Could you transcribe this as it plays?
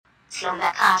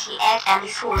Slumber Party at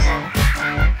Emmie's Hose.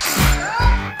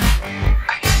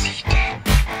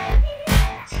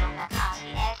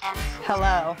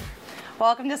 Hello.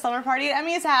 Welcome to Slumber Party at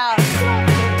Emmie's house.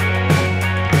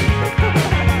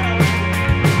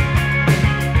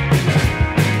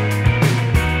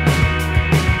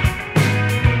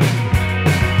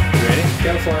 You ready?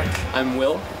 Go for it. I'm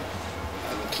Will.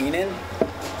 I'm Keenan.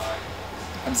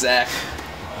 I'm Zach.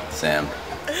 Sam.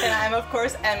 And I'm, of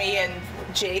course, Emmie, and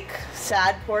Jake.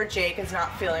 Sad poor Jake is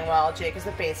not feeling well. Jake is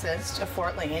the bassist of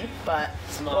Fort Lee, but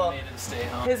His mom made him stay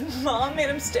home. His mom made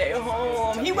him stay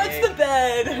home. He went to the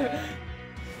bed. Yeah.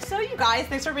 So you guys,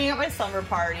 thanks for being at my slumber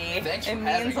party. Thanks for It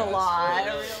having means a us. lot.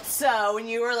 Really. So when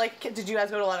you were like, did you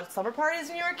guys go to a lot of slumber parties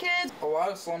when you were kids? A lot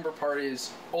of slumber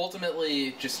parties.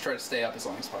 Ultimately, just try to stay up as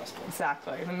long as possible.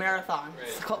 Exactly, the marathon.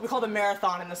 Right. We call it the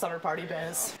marathon in the slumber party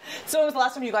biz. So when was the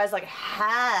last time you guys like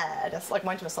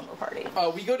went to a slumber party?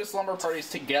 We go to slumber parties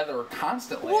together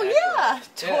constantly. Well, yeah,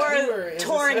 actually.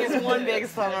 touring is one big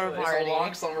slumber It's party. a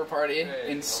long slummer party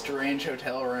in strange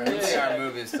hotel rooms. Usually our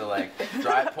move is to like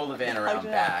pull the van around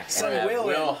back, So and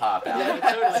Will hop out. Yeah,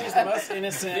 totally. He's the most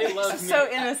innocent. They love me. So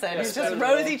innocent. He's just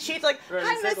rosy cheeked, like, Right,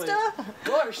 hi, exactly. mister.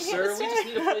 Gosh, sir, we just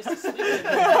need a place to sleep.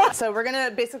 So we're gonna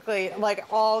basically, like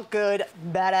all good,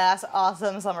 badass,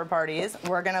 awesome summer parties,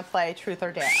 we're gonna play Truth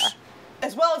or Dare.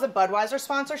 As well as a Budweiser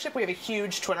sponsorship, we have a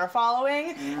huge Twitter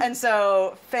following, and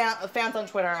so fans on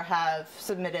Twitter have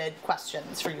submitted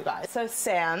questions for you guys. So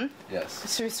Sam,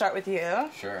 Yes. should we start with you?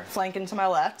 Sure. Flanking to my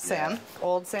left, Sam, Yeah.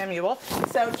 old Sam Ewell.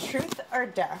 So Truth or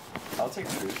Dare? I'll take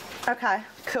truth. Okay,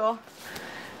 cool.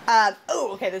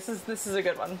 Okay, this is a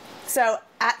good one. So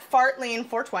at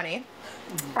FartLean420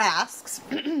 asks,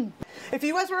 if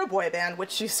you guys were a boy band,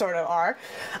 which you sort of are,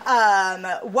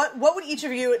 what would each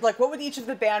of you like? What would each of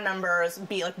the band members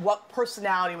be like? What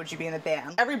personality would you be in the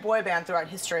band? Every boy band throughout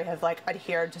history have like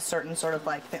adhered to certain sort of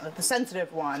like the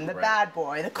sensitive one, the Right. bad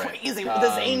boy, the Right. crazy,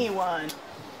 the zany one.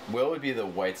 Will would be the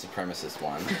white supremacist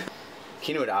one.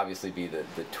 Keenan would obviously be the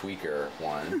tweaker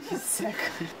one. Sick.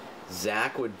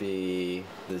 Zach would be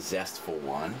the zestful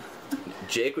one.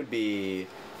 Jake would be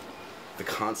the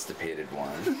constipated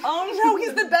one. Oh no,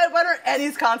 he's the bedwetter and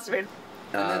he's constipated.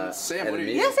 And then Sam, what are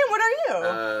you? Yeah, Sam, what are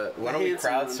you? Why don't we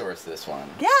crowdsource this one?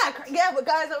 Yeah, but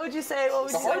guys, what would you say? What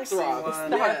would The you say? heartthrob.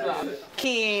 The heartthrob.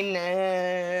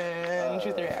 Keenan.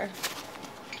 Truth or Dare?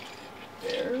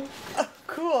 Dare. Oh,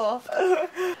 cool.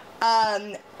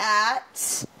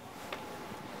 At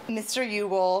Mr.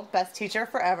 Ewell, best teacher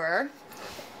forever,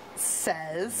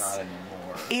 says, Not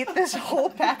anymore. eat this whole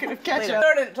packet of ketchup.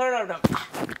 No.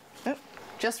 Nope,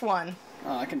 just one.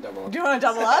 Oh, I can double up. Do you want to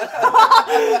double up?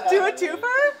 Do a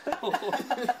twofer?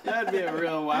 That'd be a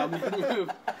real wild move.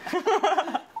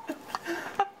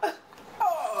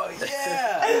 Oh,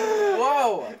 yeah!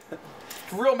 Whoa!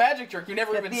 Real magic trick. You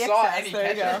never even The saw excess, any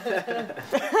there you ketchup.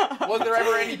 go. Was there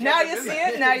ever any ketchup? Now you in see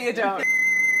there? it, now you don't.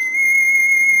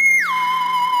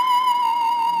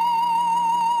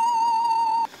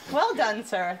 Well done,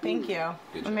 sir. Thank you.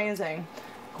 Good job. Amazing.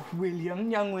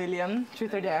 Young William,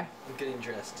 Truth or Dare? I'm getting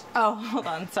dressed. Oh, hold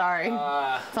on, sorry.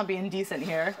 It's not being decent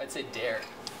here. I'd say dare.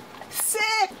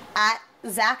 Sick! At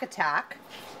Zach Attack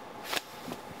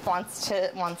wants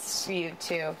you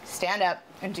to stand up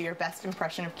and do your best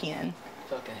impression of Keenan.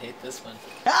 Fucking hate this one.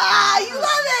 Ah, you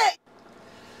love it!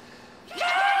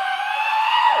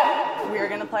 We are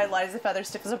going to play Light as a Feather,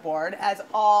 Stiff as a Board, as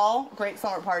all great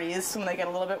summer parties when they get a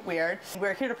little bit weird.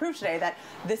 We're here to prove today that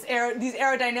these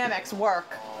aerodynamics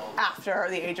work after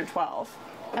the age of 12.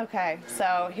 Okay,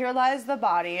 so here lies the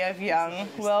body of young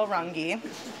Will Runge,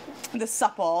 the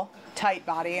supple, tight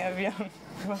body of young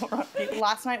Will Runge.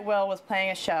 Last night, Will was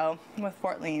playing a show with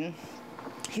Fort Lee.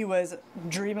 He was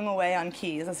dreaming away on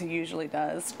keys, as he usually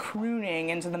does, crooning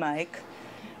into the mic,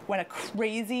 when a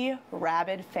crazy,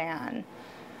 rabid fan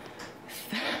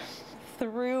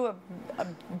threw a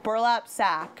burlap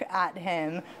sack at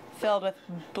him filled with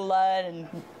blood and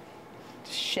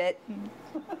shit.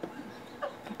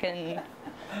 Fucking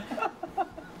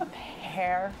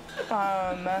hair.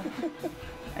 And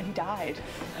he died.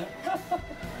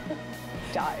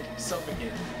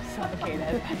 Suffocated.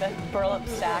 Suffocated. The burlap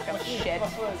sack of shit.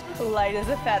 Light as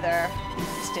a feather,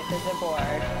 stiff as a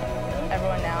board.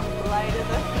 Everyone now. Light as a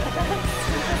feather,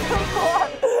 stiff as a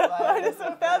board. Light as a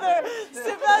feather,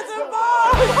 stiff as a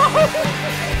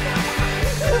board.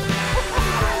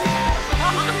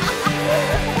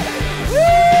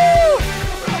 Woo!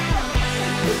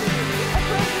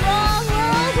 Wrong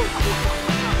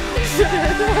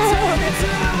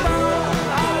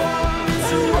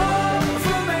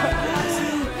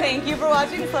Thank you for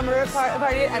watching Slumber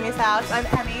Party at Emmie's house. I'm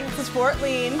Emmie. This is Fort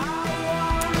Lee.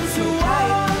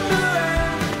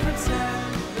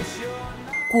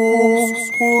 Slumber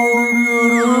Party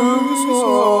at Emmie's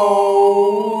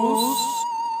Hose.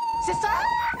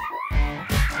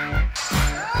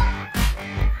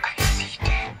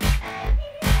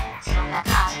 Slumber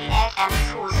Party at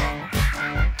Emmie's Hose.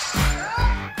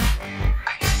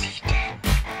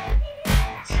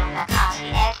 Slumber Party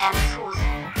at Emmie's Hose.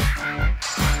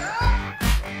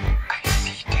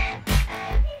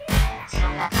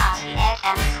 Slumber Party at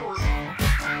Emmie's Hose.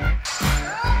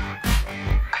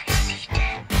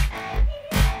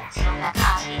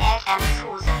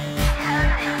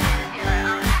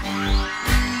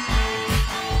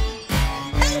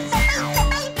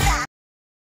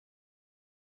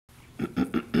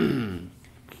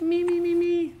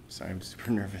 Me. Sorry, I'm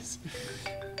super nervous.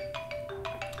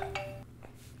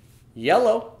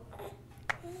 Yellow.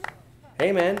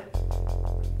 Hey, man.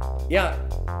 Yeah,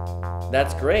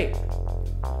 that's great.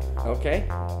 Okay.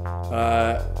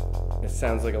 It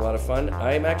sounds like a lot of fun.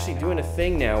 I'm actually doing a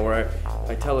thing now where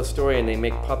I tell a story and they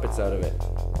make puppets out of it.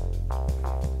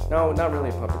 No, not really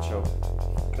a puppet show.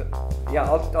 Yeah,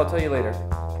 I'll tell you later.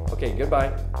 Okay,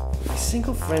 goodbye. My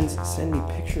single friends send me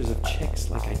pictures of chicks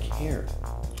like I care.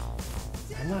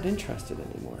 I'm not interested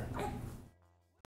anymore.